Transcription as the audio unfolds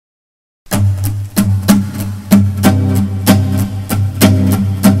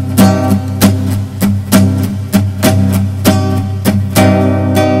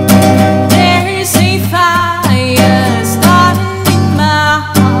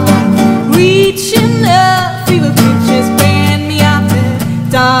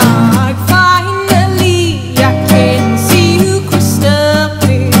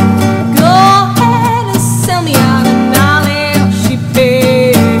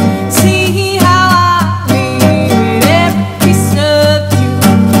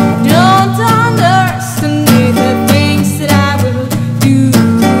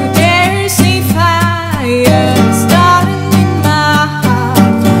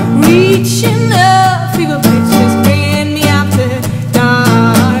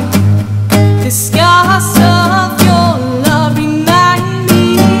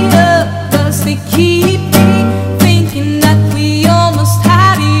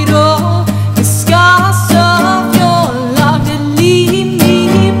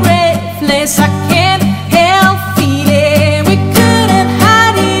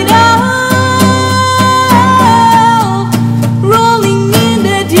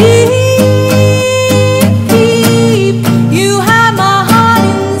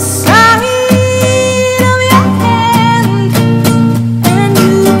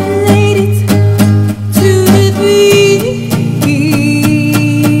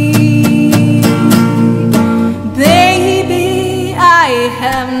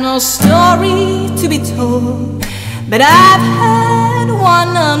But I've had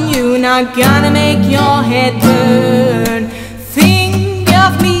one on you, not gonna make your head burn. Think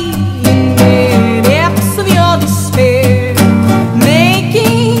of me in the depths of your despair.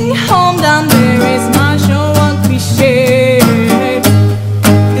 Making home down there is much of what we shared.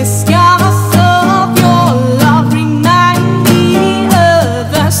 The scars of your love remind me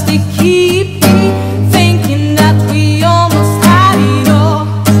of us. They keep me thinking that we almost had it all.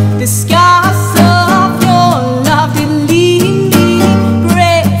 The scars of your love, they leave me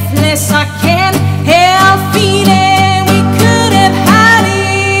breathless. I can't help feeling we could have had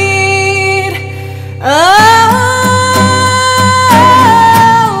it. Oh,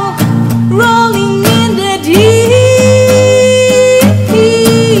 rolling in the deep,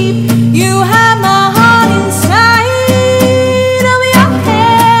 you have my heart inside of your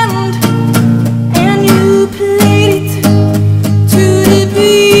hand, and you played it to the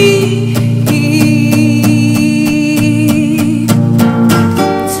beat.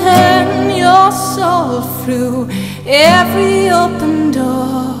 Turn your soul through every open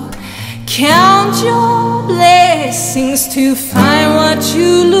door. Count your blessings to find what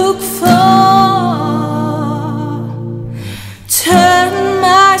you look for. Turn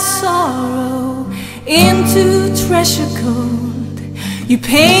my sorrow into treasure gold. You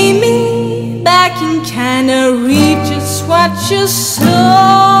pay me back in kind, and reap just what you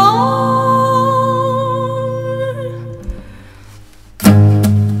sow.